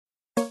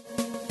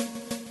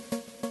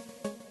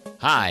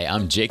Hi,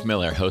 I'm Jake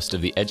Miller, host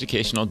of the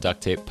Educational Duct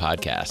Tape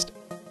Podcast,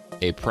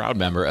 a proud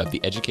member of the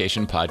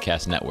Education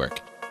Podcast Network,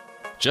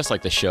 just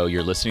like the show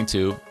you're listening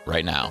to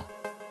right now.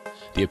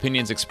 The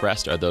opinions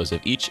expressed are those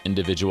of each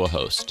individual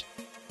host.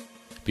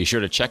 Be sure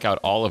to check out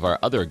all of our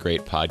other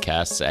great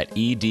podcasts at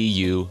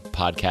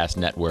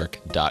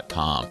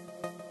edupodcastnetwork.com.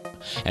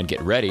 And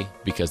get ready,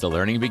 because the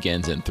learning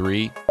begins in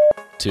 3,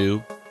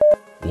 2,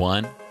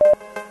 1.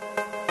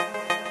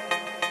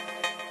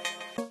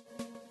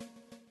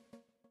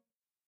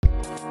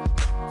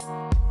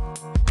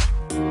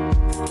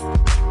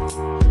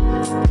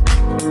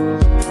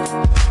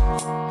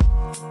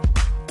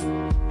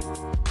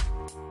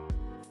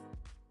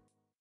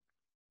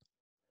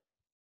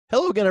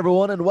 Hello again,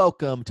 everyone, and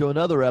welcome to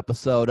another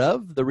episode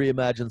of the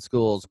Reimagine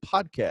Schools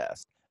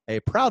podcast,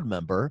 a proud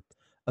member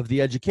of the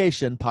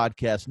Education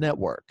Podcast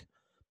Network.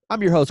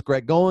 I'm your host,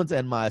 Greg Goins,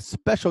 and my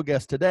special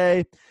guest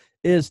today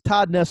is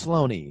Todd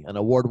Nesloney, an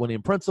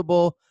award-winning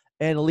principal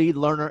and lead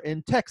learner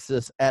in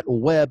Texas at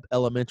Webb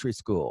Elementary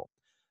School.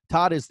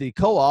 Todd is the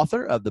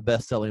co-author of the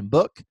best-selling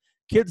book,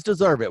 Kids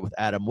Deserve It with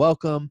Adam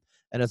Welcome,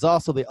 and is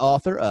also the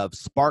author of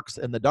Sparks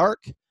in the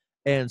Dark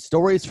and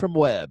Stories from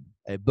Webb,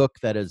 a book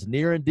that is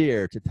near and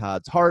dear to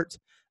Todd's heart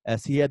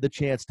as he had the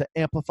chance to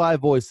amplify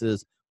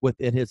voices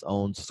within his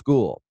own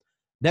school.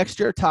 Next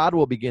year, Todd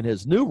will begin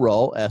his new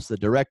role as the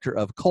Director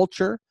of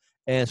Culture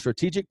and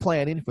Strategic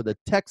Planning for the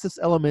Texas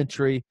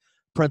Elementary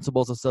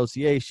Principals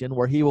Association,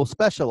 where he will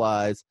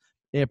specialize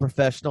in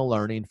professional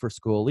learning for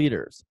school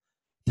leaders.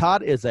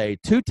 Todd is a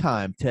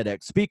two-time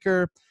TEDx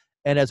speaker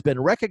and has been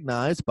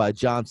recognized by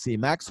John C.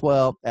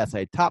 Maxwell as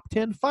a top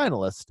 10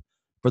 finalist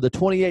for the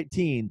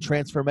 2018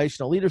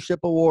 Transformational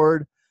Leadership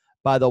Award,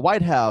 by the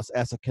White House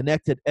as a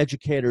Connected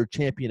Educator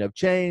Champion of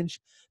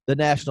Change, the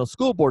National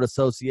School Board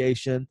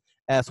Association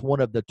as one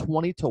of the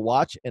 20 to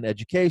watch in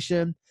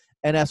education,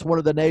 and as one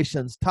of the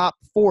nation's top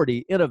 40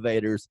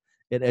 innovators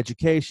in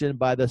education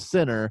by the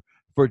Center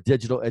for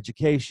Digital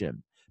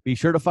Education. Be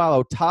sure to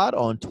follow Todd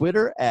on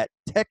Twitter at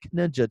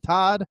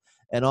TechNinjaTodd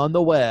and on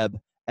the web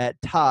at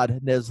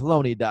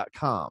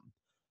toddnesloney.com.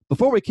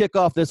 Before we kick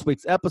off this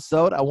week's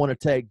episode, I want to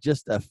take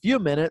just a few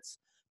minutes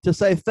to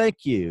say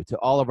thank you to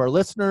all of our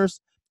listeners.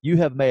 You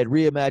have made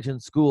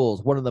Reimagine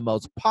Schools one of the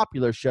most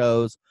popular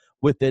shows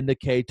within the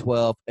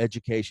K-12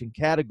 education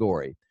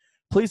category.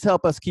 Please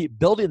help us keep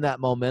building that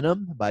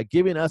momentum by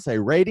giving us a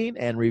rating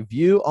and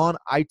review on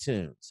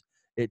iTunes.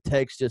 It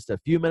takes just a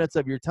few minutes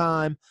of your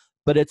time,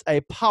 but it's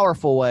a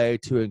powerful way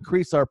to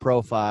increase our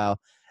profile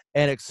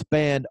and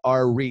expand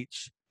our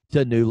reach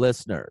to new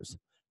listeners.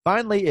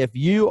 Finally, if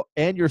you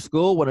and your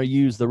school want to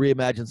use the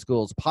Reimagine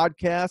Schools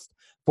podcast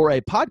for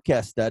a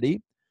podcast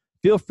study,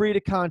 feel free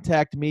to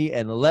contact me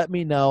and let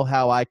me know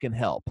how I can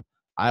help.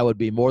 I would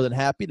be more than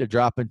happy to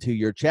drop into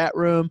your chat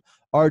room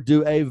or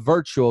do a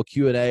virtual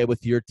Q&A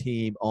with your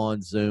team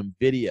on Zoom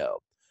video.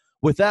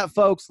 With that,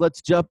 folks,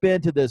 let's jump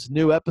into this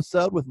new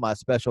episode with my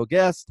special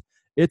guest.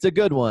 It's a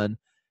good one.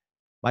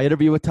 My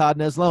interview with Todd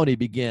Nesloney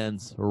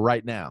begins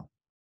right now.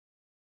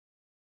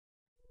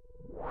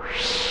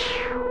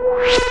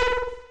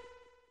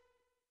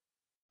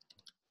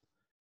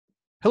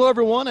 Hello,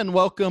 everyone, and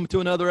welcome to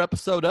another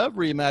episode of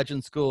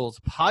Reimagine Schools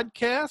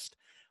podcast.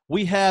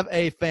 We have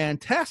a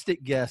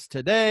fantastic guest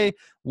today,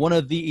 one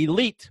of the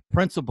elite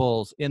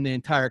principals in the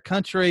entire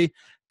country,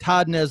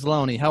 Todd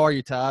Nesloney. How are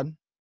you, Todd?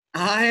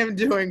 I am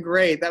doing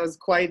great. That was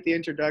quite the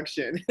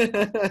introduction.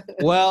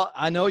 Well,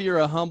 I know you're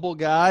a humble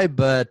guy,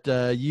 but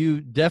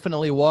you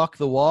definitely walk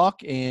the walk,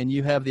 and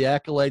you have the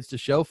accolades to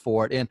show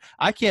for it. And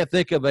I can't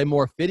think of a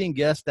more fitting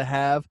guest to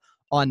have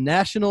on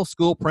National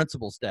School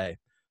Principals Day.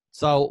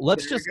 So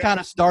let's just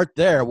kind of start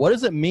there. What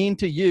does it mean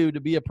to you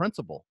to be a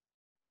principal?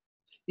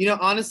 You know,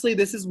 honestly,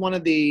 this is one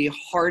of the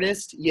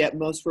hardest yet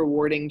most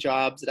rewarding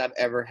jobs that I've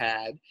ever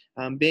had.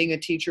 Being a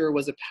teacher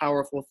was a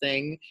powerful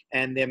thing,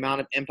 and the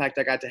amount of impact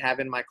I got to have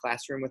in my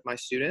classroom with my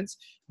students.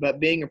 But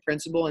being a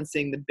principal and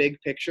seeing the big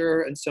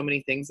picture and so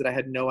many things that I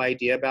had no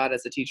idea about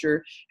as a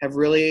teacher have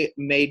really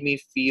made me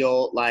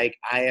feel like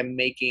I am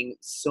making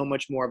so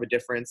much more of a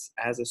difference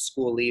as a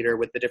school leader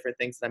with the different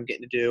things that I'm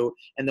getting to do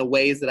and the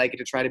ways that I get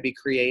to try to be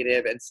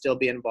creative and still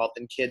be involved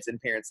in kids'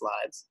 and parents'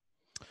 lives.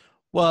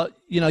 Well,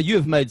 you know, you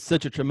have made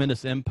such a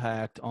tremendous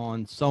impact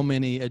on so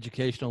many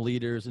educational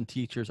leaders and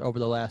teachers over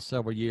the last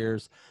several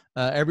years.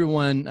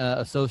 Everyone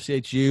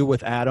associates you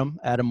with Adam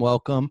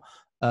Welcome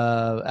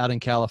out in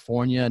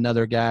California,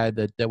 another guy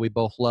that we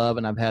both love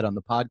and I've had on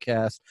the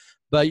podcast.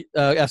 But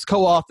as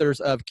co-authors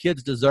of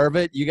Kids Deserve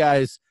It, you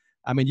guys,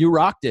 I mean, you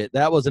rocked it.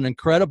 That was an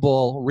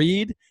incredible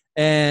read.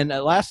 And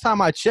last time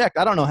I checked,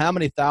 I don't know how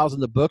many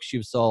thousands of books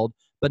you've sold,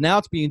 but now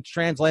it's being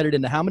translated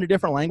into how many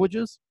different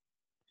languages?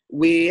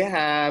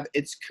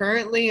 It's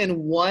currently in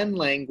one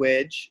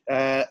language,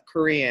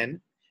 Korean,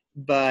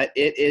 but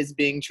it is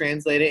being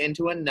translated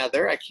into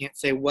another. I can't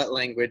say what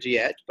language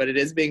yet, but it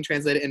is being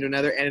translated into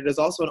another, and it is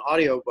also an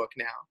audiobook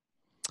now.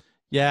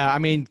 Yeah, I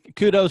mean,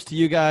 kudos to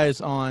you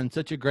guys on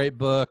such a great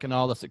book and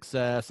all the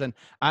success. And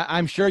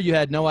I'm sure you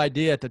had no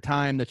idea at the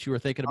time that you were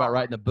thinking about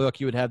writing a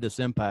book, you would have this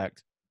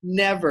impact.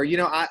 Never.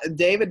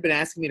 Dave had been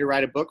asking me to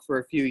write a book for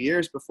a few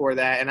years before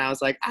that, and I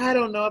was like, I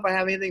don't know if I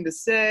have anything to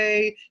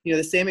say.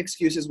 The same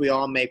excuses we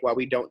all make why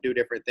we don't do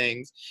different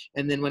things.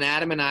 And then when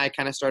Adam and I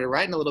kind of started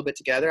writing a little bit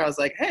together, I was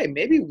like, hey,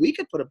 maybe we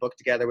could put a book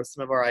together with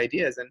some of our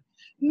ideas. And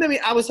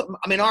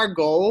our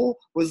goal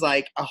was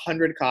like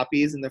 100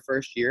 copies in the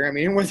first year.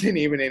 It wasn't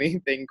even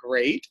anything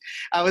great.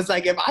 I was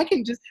like, if I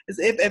can just,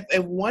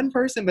 if one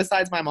person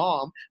besides my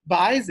mom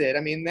buys it,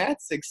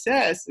 that's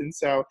success. And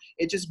so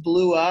it just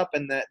blew up,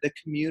 and the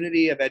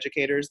community of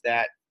educators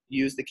that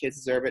use the Kids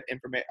Deserve It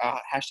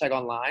hashtag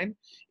online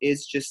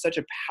is just such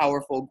a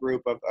powerful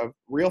group of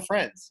real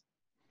friends.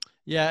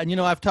 Yeah.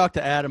 And, I've talked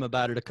to Adam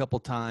about it a couple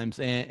times,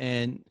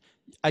 and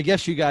I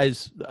guess you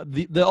guys,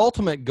 the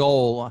ultimate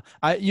goal,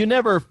 you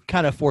never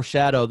kind of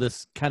foreshadow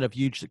this kind of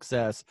huge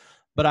success,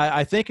 but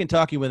I think in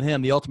talking with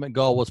him, the ultimate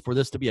goal was for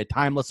this to be a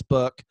timeless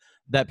book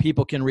that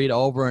people can read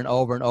over and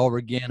over and over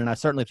again. And I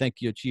certainly think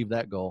you achieved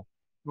that goal.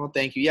 Well,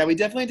 thank you. Yeah, we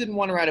definitely didn't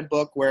want to write a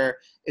book where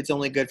it's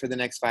only good for the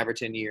next 5 or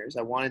 10 years.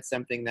 I wanted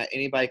something that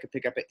anybody could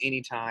pick up at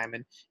any time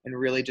and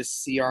really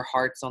just see our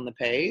hearts on the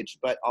page,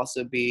 but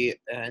also be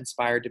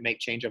inspired to make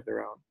change of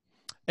their own.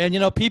 And,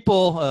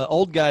 people,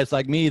 old guys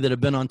like me that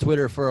have been on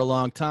Twitter for a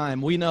long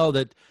time, we know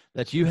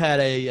that you had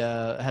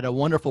a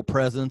wonderful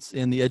presence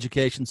in the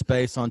education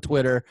space on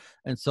Twitter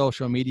and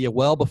social media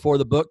well before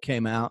the book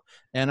came out.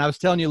 And I was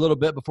telling you a little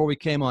bit before we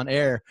came on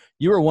air,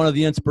 you were one of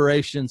the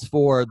inspirations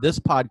for this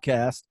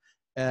podcast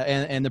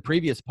and the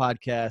previous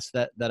podcast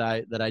that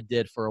I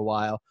did for a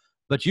while.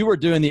 But you were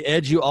doing the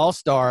Edu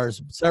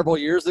All-Stars several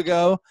years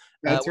ago.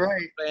 That's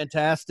right.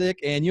 Fantastic.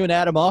 And you and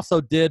Adam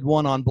also did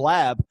one on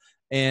Blab.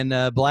 And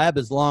Blab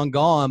is long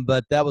gone,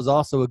 but that was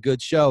also a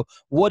good show.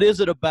 What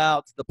is it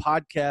about the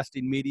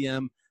podcasting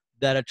medium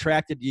that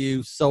attracted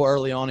you so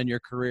early on in your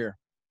career?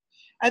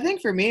 I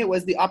think for me, it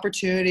was the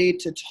opportunity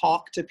to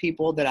talk to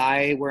people that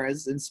I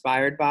was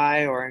inspired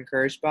by or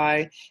encouraged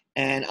by,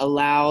 and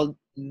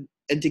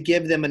to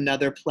give them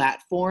another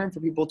platform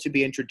for people to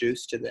be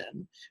introduced to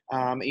them.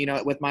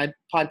 With my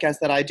podcast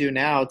that I do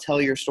now,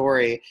 Tell Your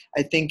Story,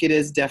 I think it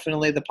is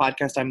definitely the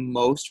podcast I'm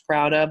most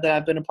proud of that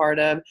I've been a part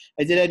of.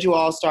 I did Edu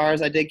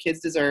All-Stars, I did Kids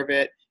Deserve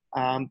It,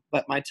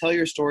 but my Tell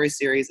Your Story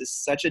series is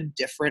such a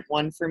different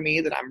one for me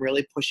that I'm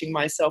really pushing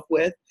myself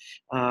with.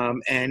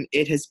 And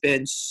it has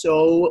been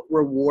so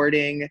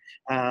rewarding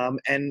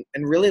and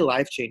really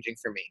life-changing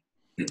for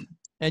me.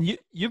 And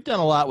you've done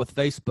a lot with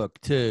Facebook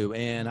too.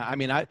 And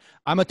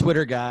I'm a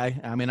Twitter guy.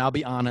 I'll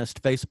be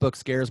honest, Facebook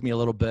scares me a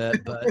little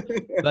bit,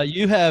 but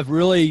you have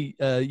really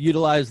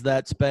utilized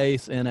that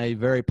space in a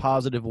very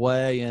positive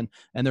way. And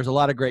there's a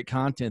lot of great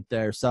content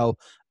there. So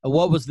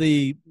what was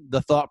the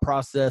thought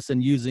process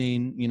in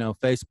using,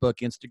 Facebook,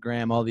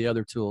 Instagram, all the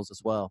other tools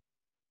as well?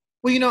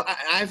 Well,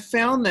 I've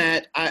found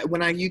that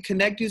when you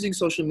connect using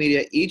social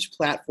media, each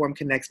platform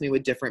connects me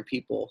with different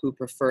people who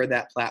prefer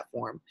that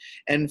platform.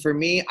 And for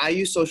me, I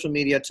use social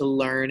media to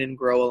learn and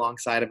grow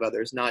alongside of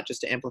others, not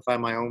just to amplify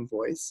my own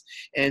voice.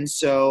 And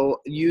so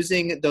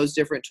using those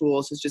different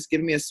tools has just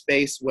given me a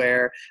space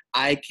where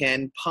I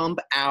can pump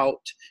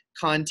out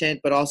content,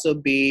 but also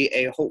be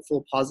a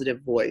hopeful, positive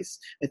voice.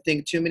 I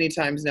think too many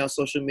times now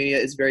social media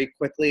is very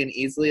quickly and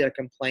easily a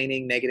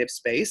complaining, negative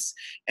space.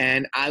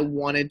 And I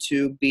wanted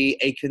to be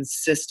a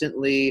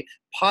consistently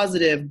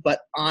positive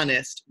but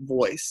honest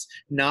voice,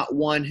 not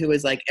one who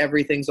is like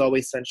everything's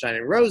always sunshine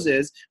and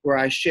roses, where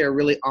I share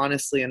really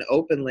honestly and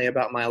openly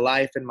about my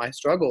life and my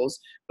struggles,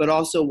 but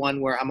also one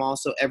where I'm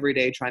also every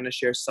day trying to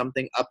share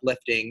something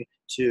uplifting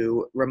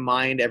to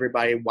remind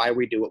everybody why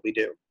we do what we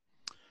do.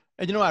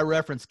 And, I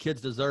referenced Kids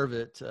Deserve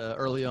It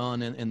early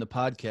on in the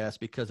podcast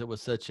because it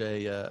was such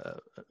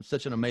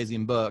an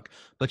amazing book.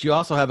 But you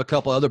also have a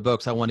couple other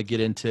books I want to get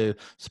into.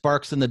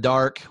 Sparks in the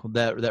Dark,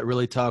 that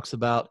really talks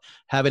about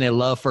having a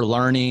love for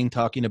learning,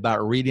 talking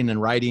about reading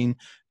and writing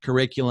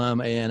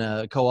curriculum, and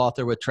a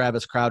co-author with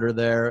Travis Crowder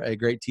there, a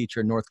great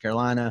teacher in North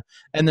Carolina.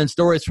 And then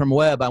Stories from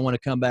Web, I want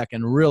to come back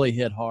and really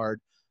hit hard.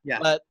 Yeah.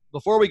 But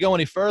before we go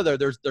any further,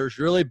 there's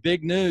really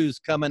big news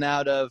coming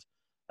out of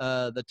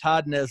the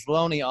Todd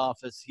Nesloney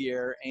office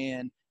here,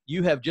 and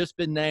you have just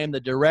been named the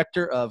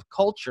Director of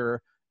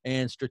Culture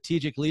and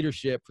Strategic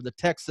Leadership for the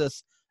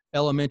Texas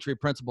Elementary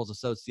Principals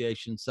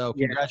Association. So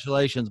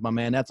congratulations, my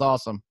man. That's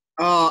awesome.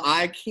 Oh,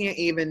 I can't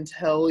even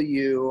tell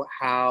you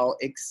how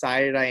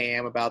excited I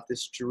am about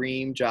this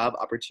dream job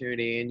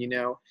opportunity.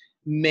 And,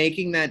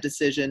 making that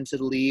decision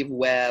to leave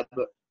Webb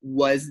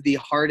was the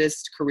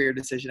hardest career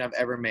decision I've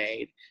ever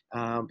made,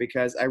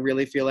 because I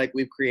really feel like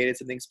we've created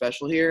something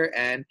special here,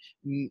 and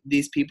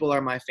these people are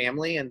my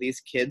family and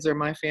these kids are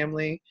my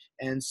family.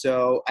 And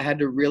so I had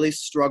to really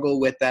struggle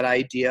with that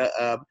idea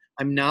of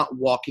I'm not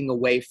walking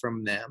away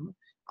from them.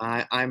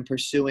 I'm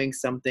pursuing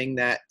something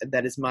that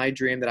is my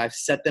dream, that I've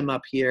set them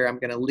up here. I'm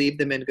going to leave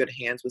them in good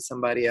hands with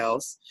somebody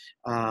else.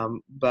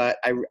 But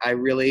I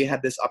really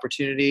had this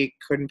opportunity,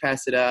 couldn't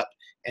pass it up.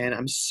 And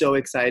I'm so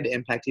excited to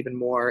impact even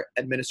more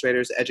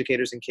administrators,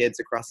 educators, and kids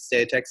across the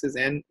state of Texas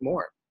and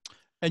more.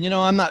 And,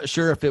 I'm not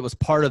sure if it was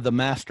part of the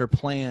master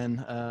plan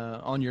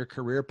on your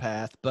career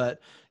path, but,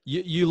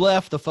 You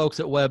left the folks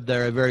at Webb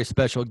there a very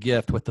special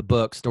gift with the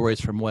book Stories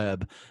from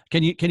Webb.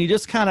 Can you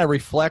just kind of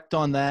reflect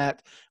on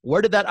that?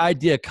 Where did that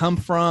idea come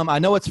from? I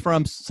know it's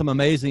from some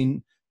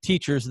amazing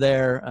teachers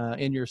there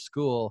in your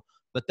school,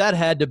 but that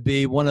had to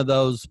be one of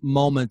those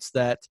moments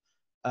that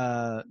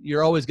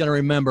you're always going to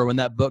remember when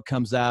that book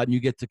comes out and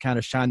you get to kind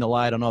of shine the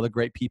light on all the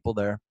great people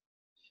there.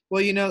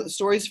 Well,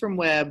 Stories from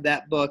Webb,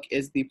 that book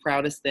is the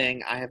proudest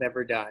thing I have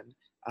ever done.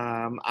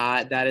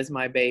 That is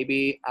my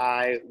baby.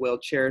 I will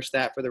cherish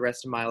that for the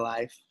rest of my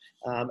life.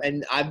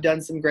 And I've done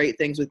some great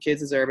things with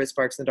Kids Deserve It,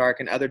 Sparks in the Dark,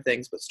 and other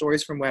things, but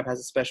Stories from Webb has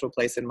a special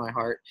place in my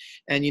heart.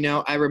 And,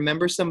 I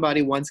remember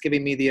somebody once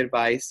giving me the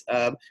advice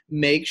of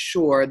make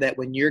sure that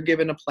when you're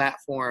given a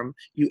platform,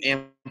 you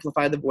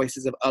amplify the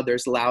voices of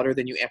others louder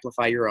than you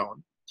amplify your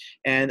own.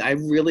 And I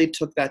really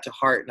took that to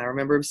heart. And I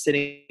remember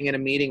sitting in a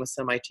meeting with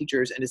some of my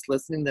teachers and just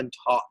listening to them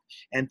talk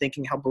and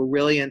thinking how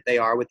brilliant they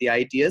are with the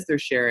ideas they're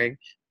sharing,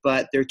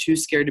 but they're too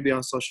scared to be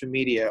on social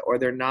media, or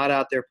they're not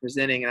out there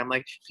presenting. And I'm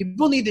like,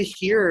 people need to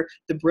hear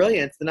the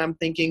brilliance. And I'm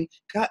thinking,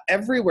 God,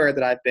 everywhere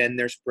that I've been,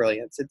 there's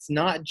brilliance. It's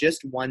not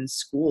just one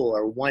school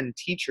or one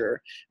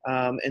teacher.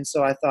 And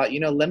so I thought,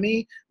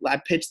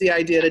 I pitched the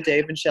idea to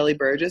Dave and Shelley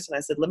Burgess, and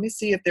I said, let me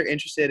see if they're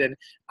interested. And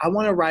I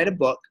want to write a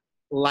book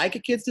like A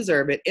Kids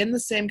Deserve It, in the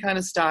same kind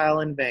of style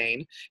and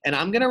vein. And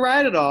I'm going to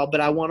write it all,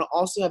 but I want to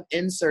also have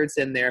inserts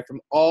in there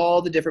from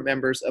all the different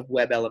members of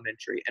Webb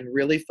Elementary and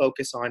really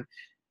focus on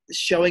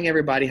showing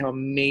everybody how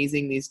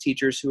amazing these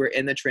teachers who are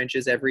in the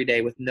trenches every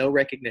day with no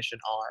recognition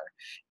are.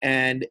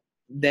 And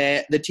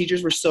the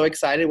teachers were so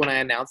excited when I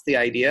announced the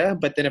idea.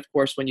 But then, of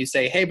course, when you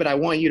say, hey, but I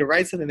want you to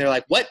write something, they're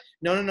like, what?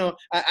 No,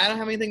 I don't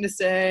have anything to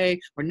say,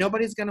 or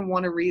nobody's going to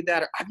want to read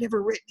that, or I've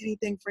never written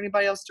anything for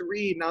anybody else to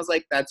read. And I was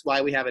like, that's why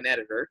we have an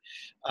editor.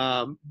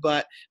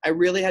 But I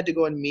really had to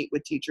go and meet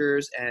with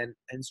teachers and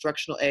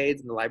instructional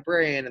aides and the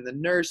librarian and the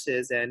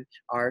nurses and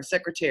our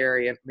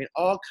secretary. And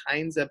all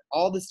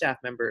the staff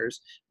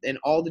members in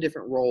all the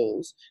different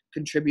roles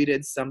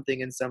contributed something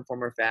in some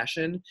form or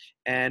fashion.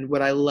 And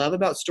what I love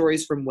about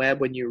Stories from Webb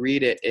when you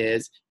read it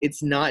is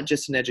it's not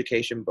just an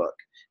education book.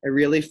 I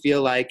really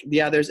feel like,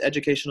 there's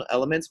educational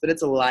elements, but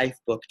it's a life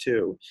book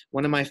too.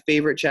 One of my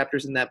favorite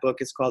chapters in that book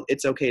is called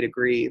It's Okay to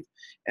Grieve.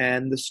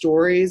 And the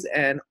stories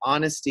and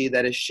honesty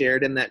that is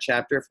shared in that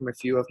chapter from a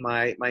few of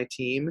my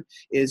team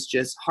is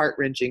just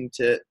heart-wrenching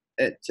to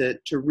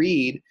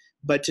read.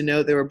 But to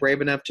know they were brave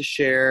enough to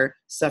share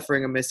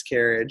suffering a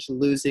miscarriage,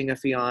 losing a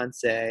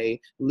fiance,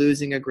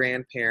 losing a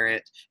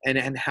grandparent,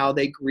 and how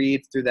they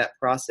grieved through that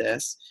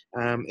process.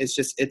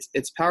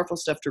 It's powerful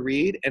stuff to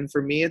read. And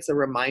for me, it's a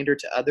reminder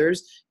to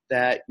others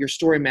that your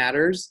story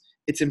matters.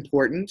 It's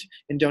important.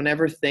 And don't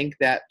ever think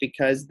that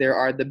because there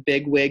are the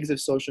big wigs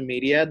of social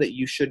media that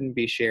you shouldn't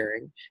be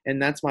sharing.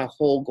 And that's my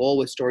whole goal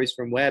with Stories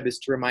from Webb, is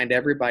to remind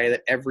everybody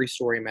that every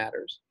story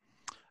matters.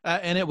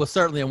 And it was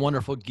certainly a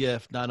wonderful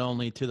gift, not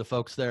only to the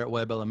folks there at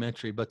Webb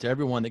Elementary, but to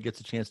everyone that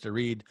gets a chance to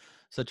read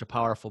such a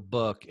powerful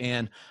book.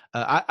 And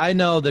I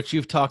know that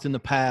you've talked in the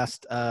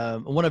past,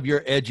 one of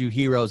your edu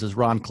heroes is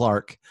Ron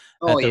Clark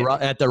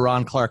at the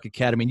Ron Clark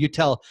Academy. And you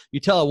tell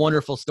a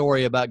wonderful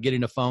story about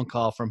getting a phone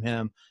call from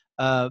him.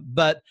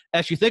 But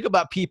as you think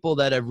about people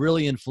that have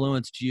really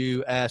influenced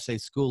you as a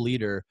school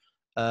leader,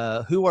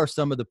 who are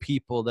some of the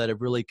people that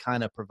have really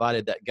kind of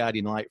provided that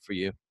guiding light for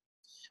you?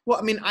 Well,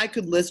 I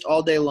could list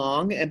all day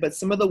long, but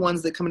some of the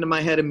ones that come into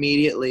my head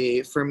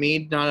immediately for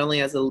me, not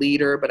only as a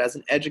leader, but as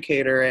an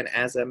educator and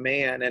as a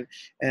man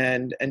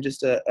and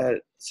just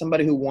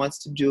somebody who wants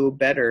to do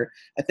better.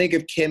 I think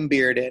of Kim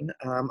Bearden.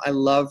 I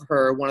love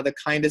her. One of the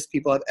kindest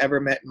people I've ever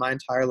met in my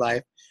entire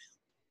life.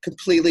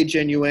 Completely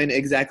genuine,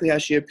 exactly how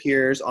she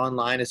appears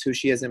online is who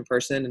she is in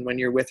person. And when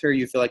you're with her,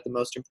 you feel like the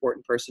most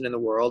important person in the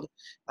world.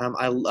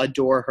 I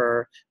adore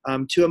her.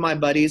 Two of my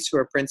buddies who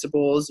are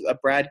principals,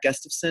 Brad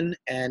Gustafson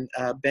and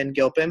Ben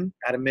Gilpin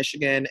out of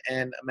Michigan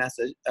and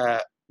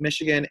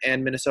Michigan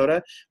and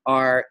Minnesota,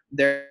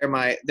 they're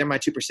my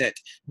 2%.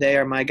 They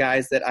are my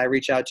guys that I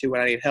reach out to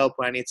when I need help,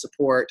 when I need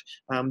support.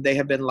 They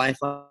have been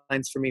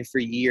lifelines for me for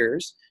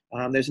years.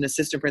 There's an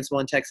assistant principal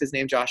in Texas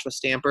named Joshua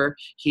Stamper.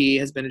 He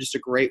has been just a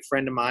great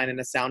friend of mine and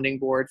a sounding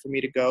board for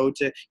me to go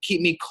to keep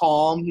me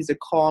calm. He's a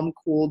calm,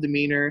 cool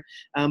demeanor.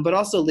 But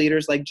also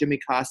leaders like Jimmy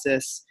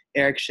Casas,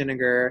 Eric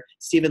Schiniger,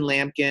 Stephen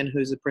Lampkin,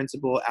 who's a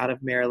principal out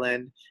of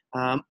Maryland.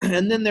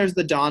 And then there's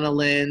the Donna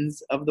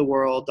Lynns of the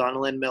world, Donna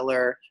Lynn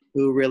Miller,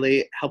 who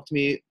really helped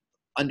me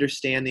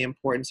understand the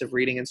importance of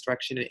reading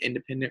instruction and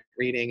independent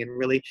reading and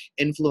really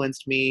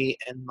influenced me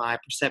and my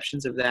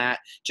perceptions of that.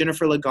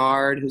 Jennifer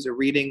Lagarde, who's a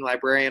reading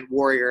librarian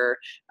warrior.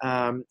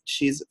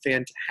 She's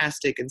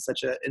fantastic and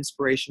such an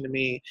inspiration to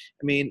me.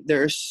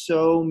 There are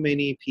so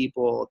many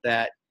people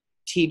that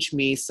teach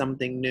me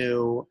something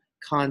new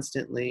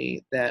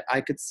constantly that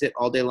I could sit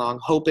all day long.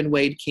 Hope and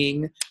Wade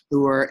King,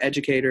 who are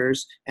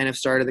educators and have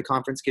started the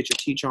conference Get Your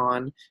Teach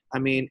On.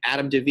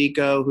 Adam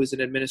DeVico, who's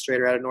an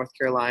administrator out of North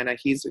Carolina.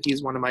 He's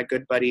one of my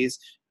good buddies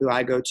who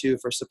I go to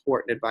for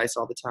support and advice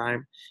all the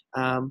time.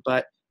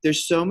 But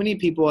there's so many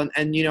people.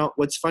 And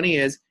what's funny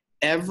is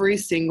every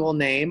single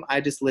name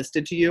I just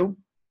listed to you,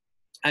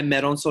 I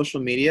met on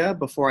social media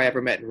before I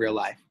ever met in real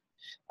life.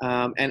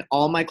 And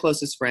all my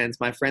closest friends,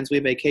 my friends we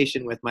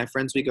vacation with, my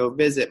friends we go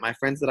visit, my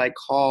friends that I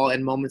call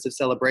in moments of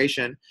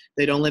celebration,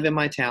 they don't live in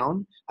my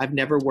town. I've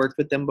never worked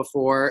with them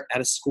before at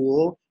a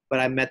school, but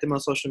I met them on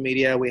social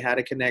media. We had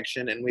a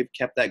connection, and we've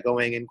kept that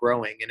going and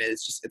growing. And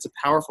it's a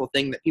powerful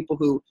thing that people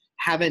who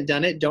haven't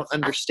done it don't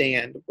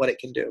understand what it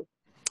can do.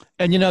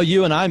 And,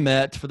 you and I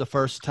met for the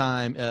first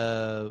time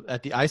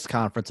at the ICE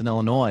conference in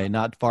Illinois,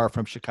 not far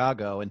from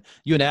Chicago. And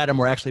you and Adam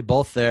were actually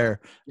both there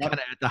kind of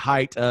at the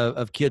height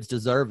of Kids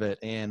Deserve It.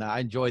 And I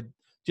enjoyed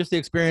just the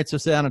experience to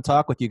sit down and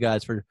talk with you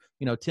guys for,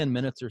 10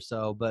 minutes or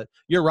so. But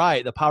you're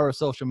right. The power of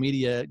social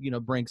media,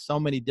 brings so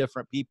many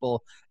different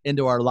people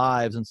into our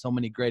lives and so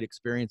many great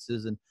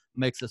experiences and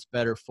makes us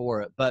better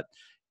for it. But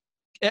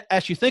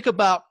as you think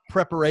about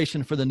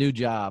preparation for the new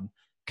job,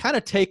 kind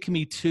of take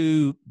me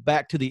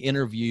back to the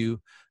interview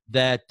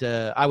that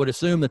I would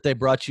assume that they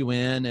brought you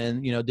in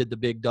and, did the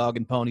big dog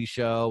and pony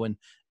show and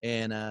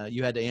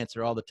you had to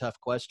answer all the tough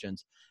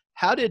questions.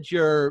 How did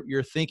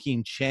your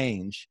thinking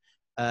change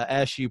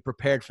as you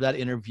prepared for that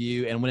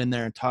interview and went in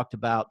there and talked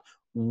about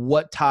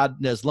what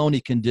Todd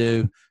Nesloney can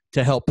do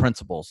to help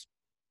principals?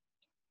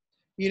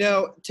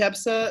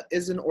 TEPSA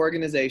is an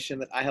organization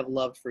that I have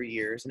loved for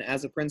years. And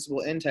as a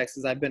principal in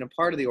Texas, I've been a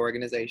part of the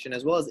organization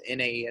as well as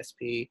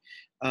NAESP.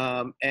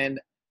 And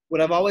what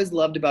I've always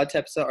loved about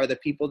TEPSA are the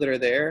people that are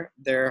there.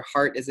 Their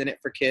heart is in it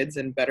for kids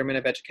and betterment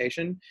of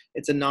education.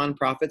 It's a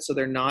nonprofit, so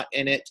they're not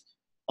in it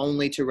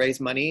only to raise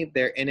money.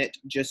 They're in it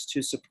just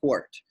to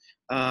support.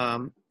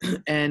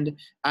 And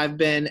I've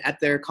been at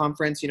their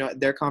conference.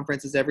 Their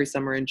conference is every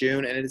summer in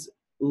June, and it is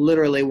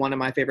literally one of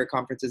my favorite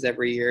conferences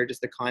every year,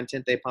 just the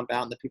content they pump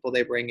out and the people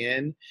they bring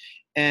in.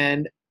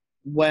 And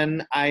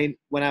when I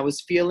was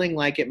feeling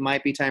like it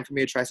might be time for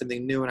me to try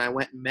something new, and I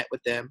went and met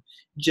with them,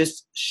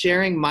 just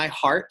sharing my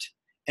heart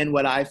and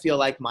what I feel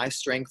like my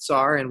strengths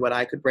are and what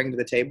I could bring to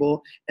the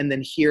table, and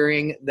then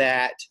hearing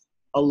that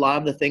a lot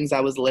of the things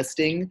I was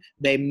listing,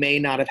 they may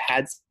not have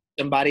had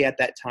somebody at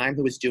that time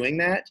who was doing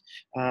that.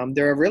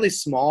 They're a really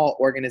small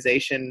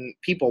organization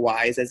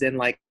people-wise, as in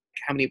like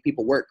how many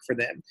people work for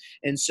them.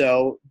 And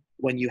so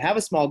when you have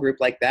a small group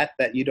like that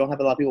you don't have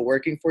a lot of people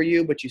working for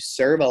you, but you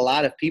serve a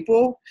lot of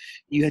people,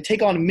 you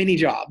take on many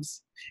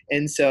jobs.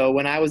 And so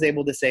when I was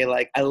able to say,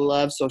 like, I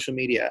love social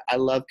media, I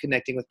love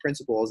connecting with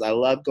principals, I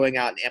love going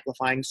out and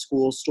amplifying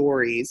school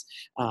stories,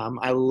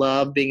 I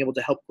love being able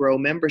to help grow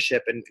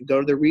membership and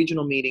go to the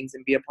regional meetings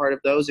and be a part of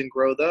those and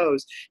grow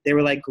those, they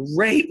were like,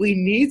 great, we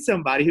need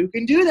somebody who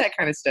can do that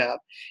kind of stuff.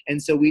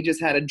 And so we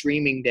just had a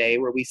dreaming day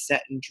where we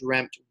sat and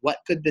dreamt, what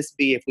could this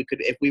be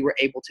if we were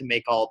able to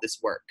make all this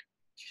work?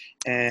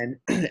 And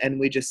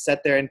we just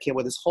sat there and came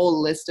with this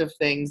whole list of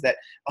things that,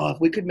 if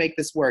we could make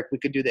this work, we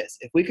could do this.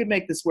 If we could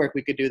make this work,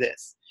 we could do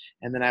this.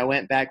 And then I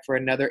went back for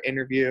another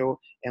interview,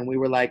 and we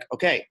were like,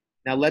 okay,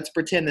 now let's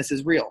pretend this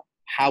is real.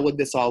 How would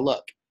this all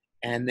look?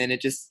 And then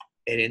it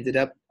ended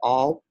up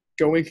all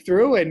going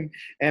through, and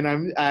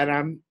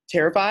I'm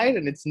terrified,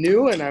 and it's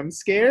new, and I'm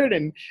scared,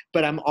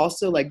 but I'm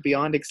also like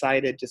beyond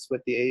excited just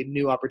with the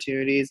new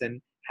opportunities and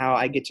how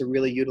I get to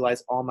really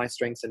utilize all my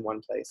strengths in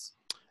one place.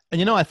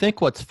 And, I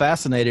think what's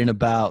fascinating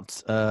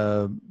about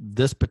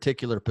this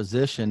particular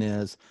position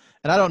is,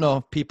 and I don't know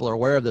if people are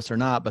aware of this or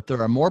not, but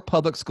there are more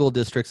public school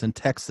districts in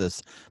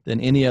Texas than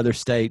any other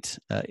state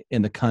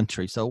in the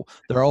country. So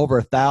there are over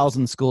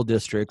 1,000 school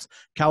districts.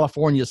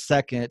 California's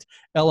second.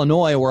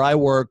 Illinois, where I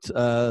worked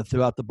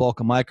throughout the bulk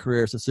of my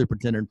career as a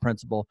superintendent and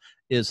principal,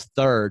 is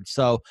third.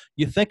 So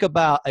you think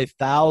about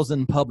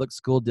 1,000 public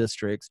school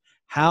districts,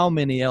 how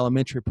many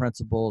elementary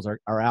principals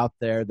are out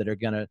there that are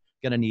going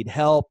to need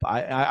help.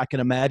 I can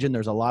imagine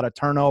there's a lot of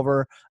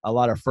turnover, a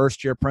lot of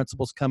first-year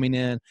principals coming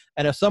in.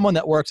 And as someone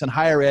that works in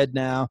higher ed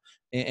now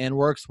and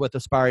works with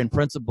aspiring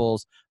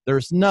principals,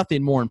 there's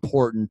nothing more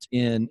important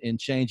in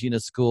changing a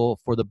school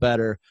for the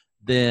better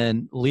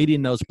than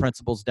leading those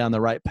principals down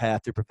the right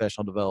path through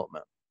professional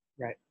development.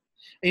 Right.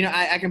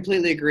 I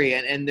completely agree.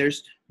 And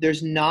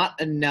there's not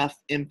enough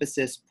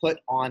emphasis put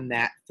on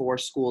that for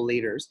school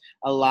leaders.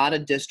 A lot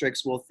of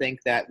districts will think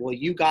that, well,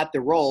 you got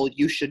the role,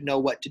 you should know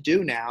what to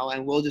do now,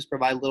 and we'll just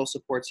provide little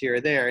supports here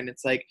or there. And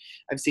it's like,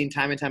 I've seen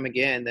time and time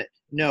again that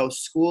no,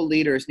 school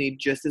leaders need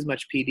just as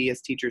much PD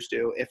as teachers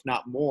do, if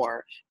not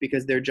more,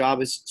 because their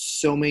job is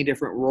so many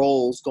different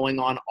roles going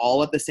on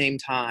all at the same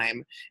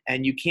time.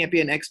 And you can't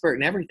be an expert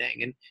in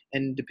everything.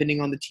 And depending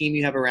on the team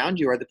you have around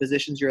you or the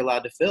positions you're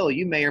allowed to fill,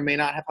 you may or may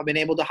not have been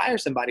able to hire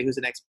somebody who's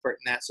an expert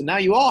in that. So now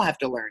you all have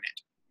to learn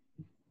it.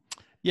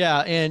 Yeah,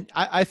 and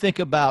I think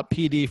about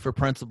PD for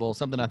principals,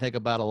 something I think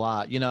about a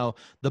lot.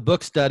 The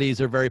book studies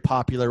are very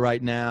popular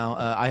right now.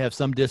 I have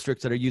some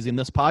districts that are using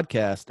this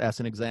podcast as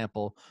an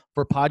example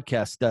for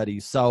podcast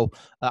studies. So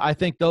I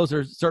think those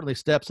are certainly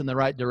steps in the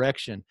right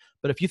direction.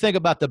 But if you think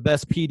about the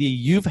best PD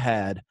you've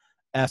had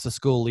as a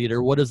school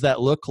leader, what does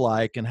that look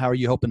like, and how are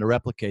you hoping to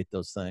replicate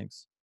those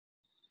things?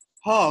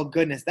 Oh,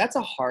 goodness, that's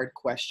a hard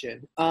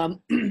question.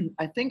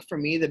 I think for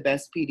me, the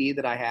best PD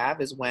that I have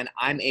is when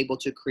I'm able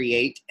to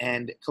create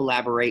and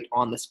collaborate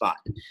on the spot.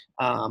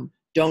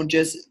 Don't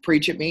just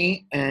preach at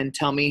me and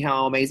tell me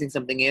how amazing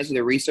something is or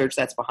the research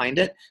that's behind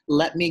it.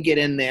 Let me get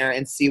in there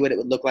and see what it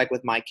would look like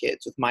with my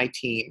kids, with my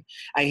team.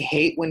 I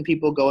hate when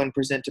people go and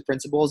present to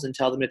principals and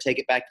tell them to take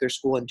it back to their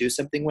school and do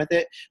something with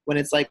it, when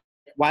it's like,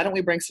 why don't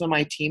we bring some of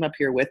my team up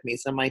here with me,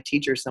 some of my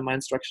teachers, some of my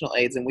instructional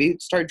aides, and we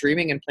start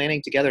dreaming and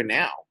planning together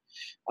now.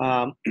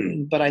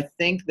 But I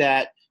think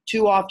that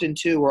too often,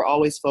 too, we're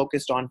always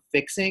focused on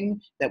fixing,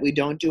 that we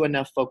don't do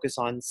enough focus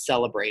on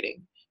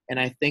celebrating. And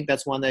I think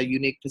that's one of the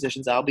unique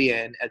positions I'll be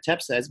in at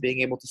TEPSA, is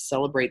being able to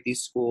celebrate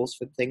these schools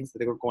for things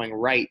that are going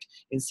right,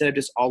 instead of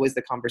just always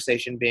the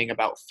conversation being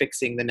about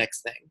fixing the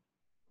next thing.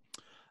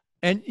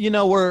 And,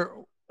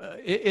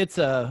 it's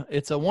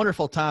a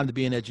wonderful time to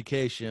be in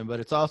education, but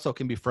it's also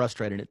can be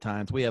frustrating at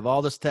times. We have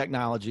all this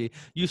technology.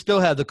 You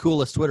still have the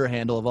coolest Twitter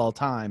handle of all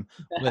time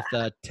with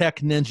Tech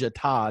Ninja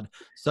Todd.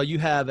 So you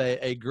have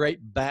a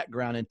great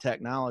background in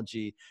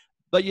technology.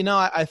 But,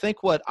 I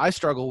think what I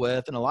struggle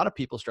with, and a lot of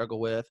people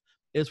struggle with,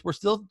 is we're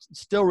still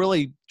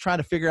really trying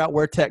to figure out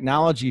where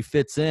technology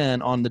fits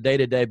in on the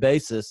day-to-day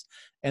basis.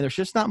 And there's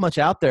just not much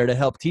out there to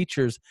help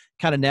teachers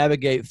kind of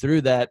navigate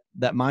through that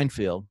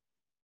minefield.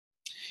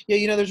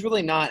 Yeah, there's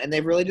really not. And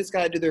they've really just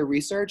got to do their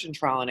research and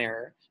trial and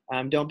error.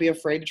 Don't be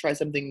afraid to try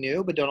something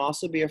new, but don't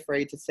also be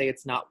afraid to say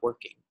it's not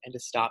working and to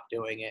stop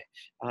doing it.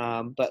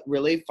 But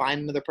really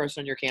find another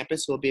person on your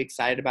campus who will be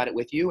excited about it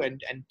with you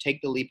and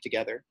take the leap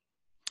together.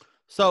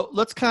 So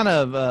let's kind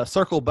of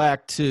circle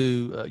back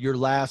to your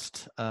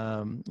last,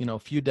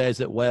 few days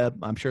at Webb.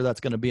 I'm sure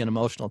that's going to be an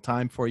emotional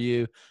time for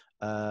you.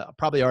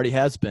 Probably already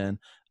has been.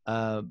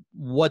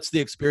 What's the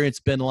experience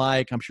been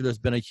like? I'm sure there's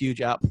been a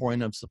huge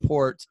outpouring of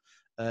support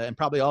and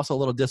probably also a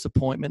little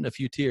disappointment and a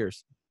few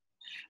tears.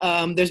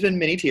 There's been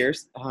many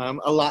tears,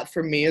 a lot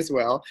from me as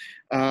well.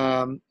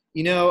 I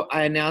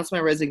announced my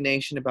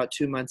resignation about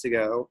 2 months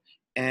ago,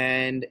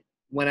 and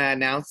when I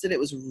announced it, it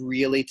was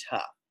really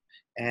tough.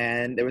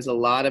 And there was a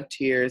lot of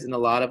tears and a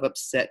lot of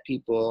upset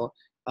people.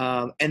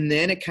 And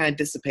then it kind of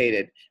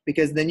dissipated,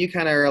 because then you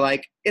kind of are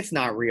like, it's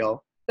not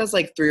real. That's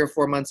like 3 or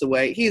 4 months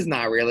away. He's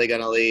not really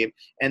going to leave.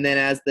 And then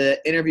as the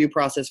interview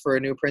process for a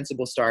new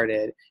principal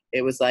started,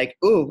 it was like,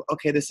 ooh,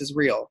 okay, this is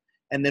real.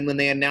 And then when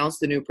they announced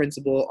the new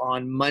principal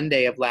on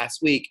Monday of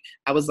last week,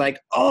 I was like,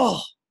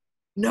 oh,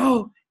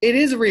 no, it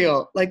is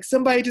real. Like,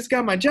 somebody just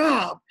got my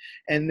job.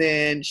 And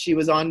then she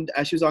was on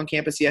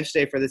campus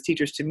yesterday for the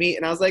teachers to meet.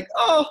 And I was like,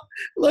 oh,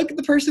 look,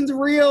 the person's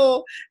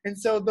real. And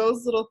so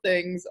those little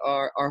things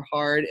are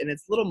hard. And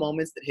it's little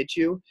moments that hit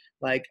you.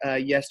 Like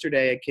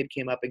yesterday, a kid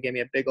came up and gave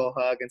me a big old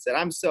hug and said,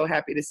 I'm so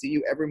happy to see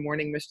you every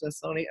morning, Ms.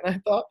 Nassoni. And I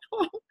thought,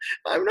 oh,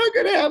 I'm not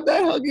going to have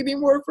that hug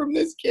anymore from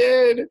this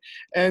kid.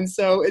 And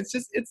so it's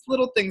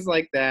little things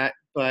like that.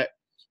 But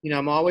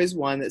I'm always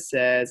one that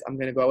says I'm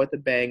going to go out with a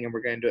bang and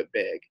we're going to do it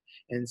big.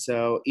 And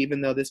so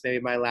even though this may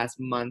be my last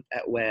month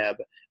at Webb,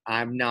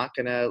 I'm not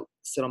going to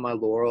sit on my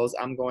laurels.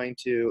 I'm going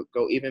to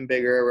go even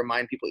bigger,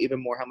 remind people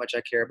even more how much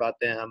I care about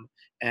them,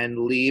 and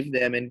leave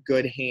them in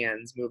good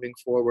hands moving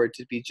forward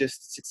to be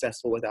just as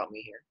successful without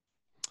me here.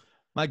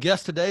 My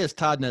guest today is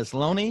Todd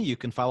Nesloney. You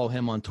can follow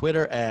him on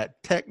Twitter at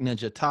Tech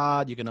Ninja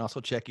Todd. You can also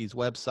check his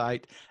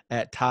website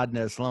at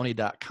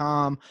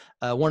toddnesloney.com.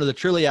 One of the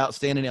truly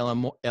outstanding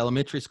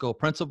elementary school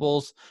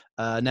principals,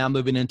 now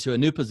moving into a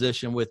new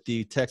position with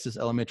the Texas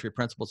Elementary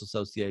Principals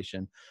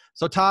Association.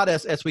 So Todd,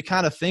 as we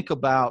kind of think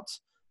about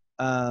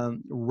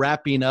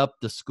wrapping up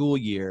the school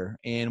year,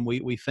 and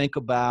we think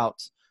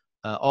about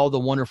all the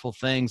wonderful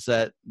things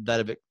that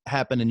have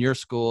happened in your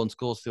school and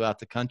schools throughout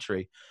the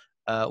country,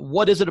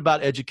 what is it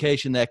about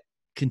education that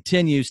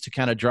continues to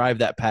kind of drive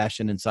that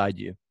passion inside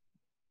you?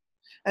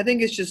 I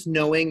think it's just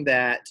knowing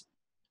that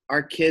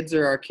our kids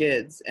are our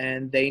kids,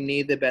 and they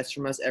need the best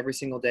from us every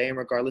single day. And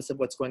regardless of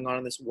what's going on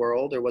in this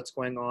world or what's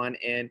going on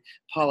in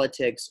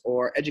politics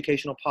or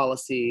educational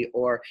policy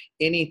or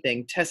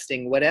anything,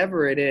 testing,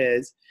 whatever it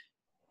is,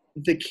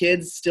 the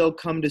kids still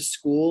come to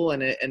school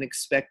and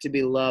expect to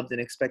be loved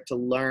and expect to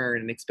learn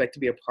and expect to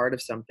be a part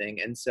of something.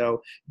 And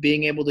so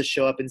being able to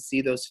show up and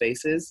see those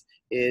faces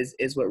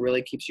is what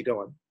really keeps you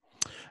going.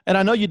 And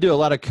I know you do a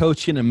lot of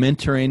coaching and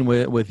mentoring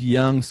with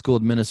young school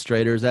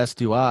administrators, as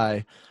do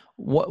I.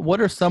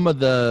 What are some of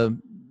the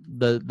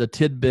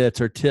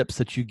tidbits or tips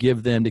that you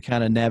give them to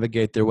kind of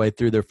navigate their way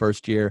through their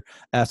first year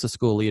as a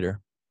school leader?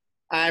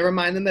 I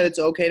remind them that it's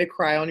okay to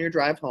cry on your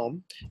drive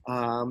home,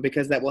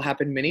 because that will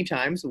happen many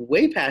times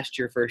way past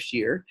your first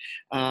year.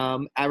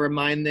 I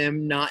remind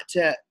them not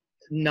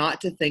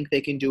to think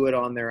they can do it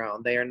on their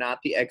own. They are not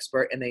the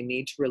expert, and they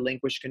need to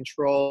relinquish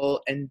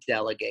control and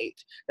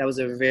delegate. That was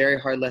a very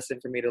hard lesson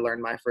for me to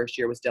learn my first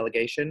year, was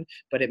delegation,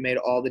 but it made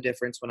all the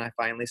difference when I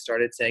finally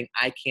started saying,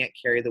 I can't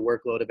carry the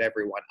workload of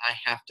everyone. I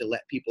have to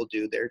let people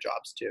do their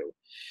jobs too.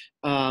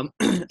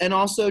 And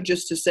also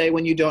just to say,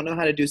 when you don't know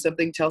how to do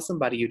something, tell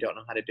somebody you don't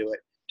know how to do it.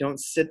 Don't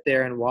sit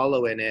there and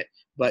wallow in it,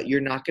 but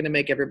you're not going to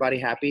make everybody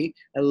happy.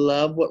 I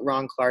love what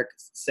Ron Clark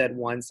said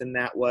once, and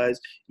that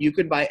was, you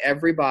could buy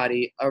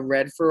everybody a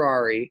red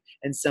Ferrari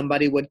and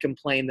somebody would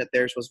complain that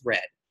theirs was red.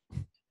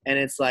 And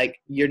it's like,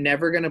 you're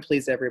never going to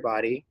please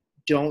everybody.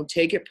 Don't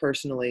take it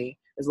personally.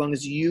 As long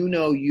as you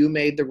know you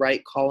made the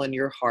right call in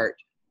your heart,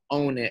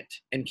 own it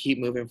and keep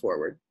moving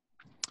forward.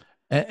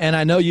 And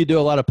I know you do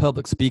a lot of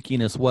public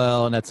speaking as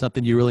well, and that's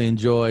something you really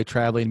enjoy,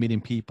 traveling,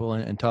 meeting people,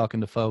 and talking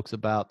to folks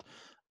about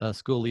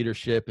school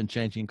leadership and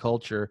changing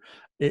culture.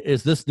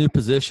 Is this new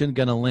position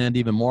going to lend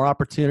even more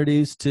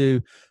opportunities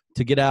to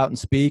get out and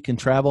speak and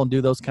travel and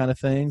do those kind of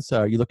things?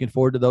 Are you looking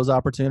forward to those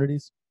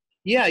opportunities?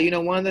 Yeah,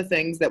 one of the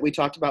things that we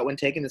talked about when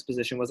taking this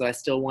position was that I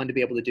still wanted to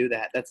be able to do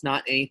that. That's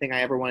not anything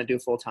I ever want to do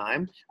full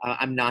time.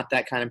 I'm not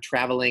that kind of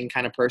traveling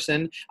kind of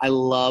person. I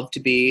love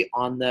to be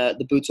on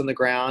the boots on the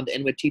ground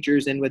and with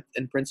teachers and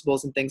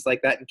principals and things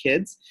like that and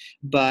kids.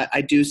 But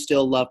I do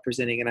still love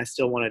presenting and I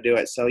still want to do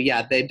it. So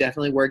yeah, they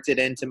definitely worked it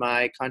into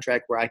my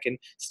contract where I can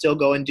still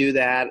go and do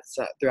that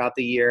throughout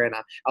the year. And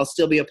I'll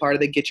still be a part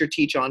of the Get Your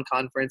Teach On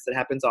conference that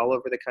happens all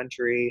over the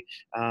country.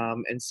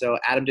 And so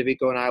Adam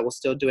DeVico and I will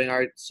still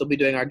be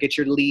doing our Get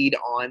Your Lead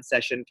On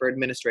session for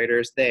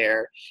administrators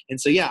there. And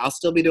so, yeah, I'll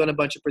still be doing a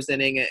bunch of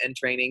presenting and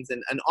trainings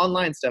and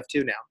online stuff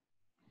too now.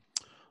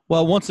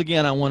 Well, once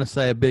again, I want to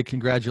say a big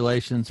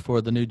congratulations for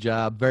the new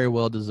job. Very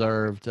well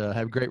deserved.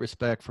 Have great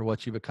respect for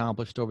what you've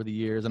accomplished over the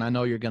years. And I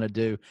know you're going to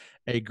do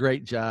a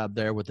great job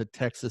there with the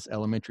Texas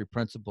elementary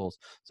principals.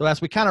 So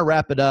as we kind of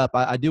wrap it up,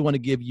 I do want to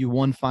give you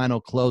one final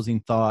closing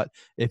thought.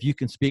 If you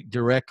can speak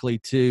directly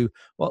to,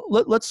 well,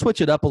 let's switch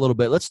it up a little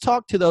bit. Let's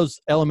talk to those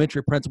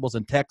elementary principals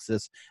in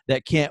Texas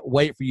that can't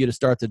wait for you to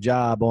start the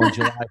job on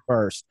July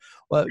 1st.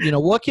 Well,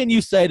 what can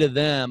you say to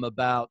them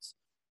about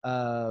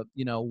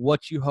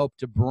what you hope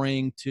to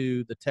bring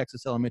to the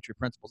Texas Elementary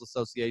Principals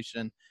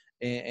Association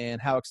and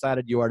how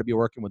excited you are to be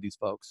working with these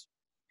folks?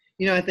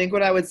 I think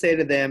what I would say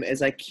to them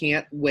is I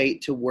can't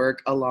wait to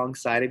work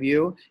alongside of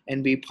you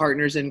and be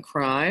partners in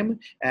crime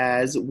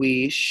as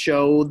we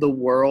show the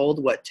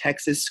world what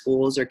Texas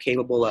schools are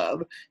capable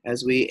of,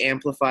 as we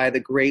amplify the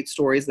great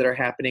stories that are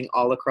happening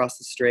all across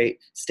the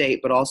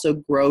state, but also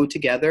grow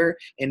together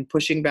in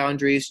pushing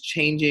boundaries,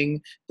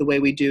 changing the way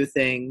we do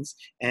things,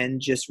 and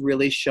just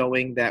really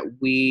showing that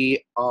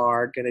we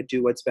are going to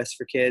do what's best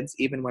for kids,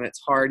 even when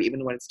it's hard,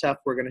 even when it's tough.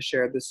 We're going to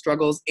share the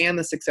struggles and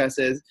the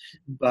successes,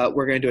 but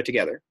we're going to do it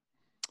together.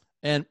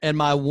 And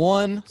my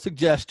one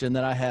suggestion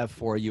that I have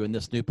for you in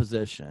this new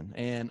position,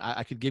 and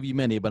I could give you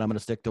many, but I'm going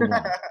to stick to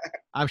one.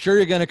 I'm sure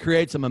you're going to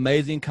create some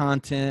amazing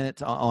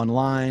content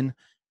online.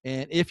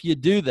 And if you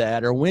do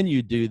that, or when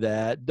you do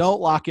that, don't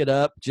lock it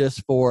up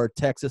just for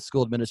Texas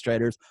school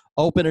administrators.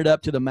 Open it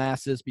up to the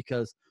masses,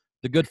 because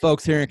the good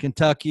folks here in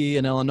Kentucky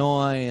and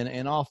Illinois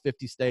and all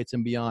 50 states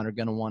and beyond are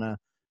going to want to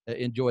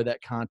enjoy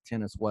that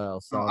content as well.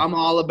 So I'm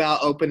all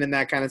about opening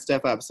that kind of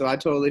stuff up. So I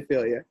totally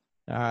feel you.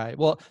 All right.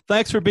 Well,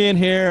 thanks for being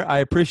here. I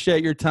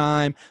appreciate your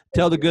time.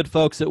 Tell the good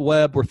folks at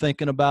Webb we're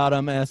thinking about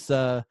them as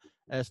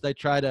they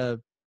try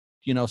to,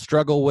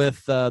 struggle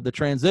with the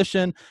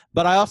transition.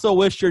 But I also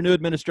wish your new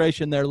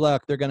administration their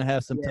luck. They're going to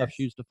have some tough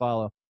shoes to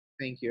follow.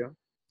 Thank you.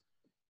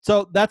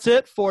 So that's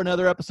it for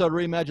another episode of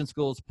Reimagine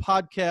Schools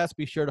podcast.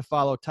 Be sure to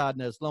follow Todd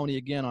Nesloney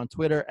again on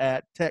Twitter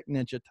at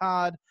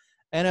TechNinjaTodd.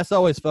 And as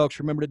always, folks,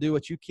 remember to do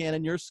what you can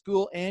in your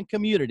school and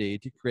community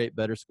to create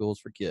better schools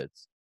for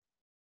kids.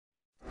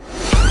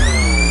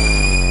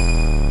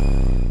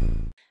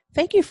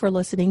 Thank you for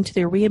listening to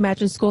the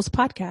Reimagine Schools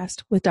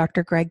podcast with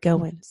Dr. Greg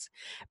Goins.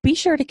 Be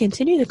sure to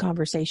continue the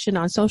conversation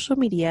on social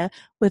media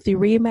with the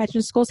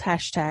Reimagine Schools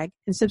hashtag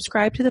and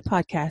subscribe to the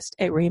podcast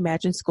at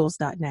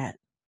reimagineschools.net.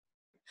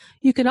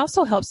 You can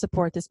also help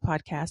support this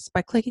podcast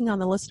by clicking on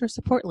the listener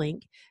support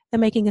link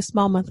and making a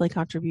small monthly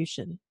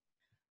contribution.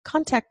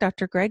 Contact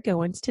Dr. Greg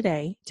Goins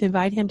today to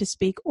invite him to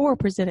speak or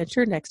present at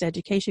your next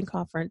education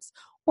conference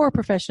or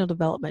professional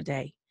development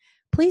day.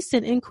 Please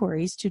send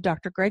inquiries to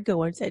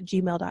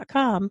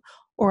drgreggoins@gmail.com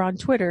or on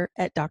Twitter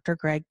at Dr.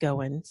 Greg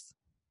Goins.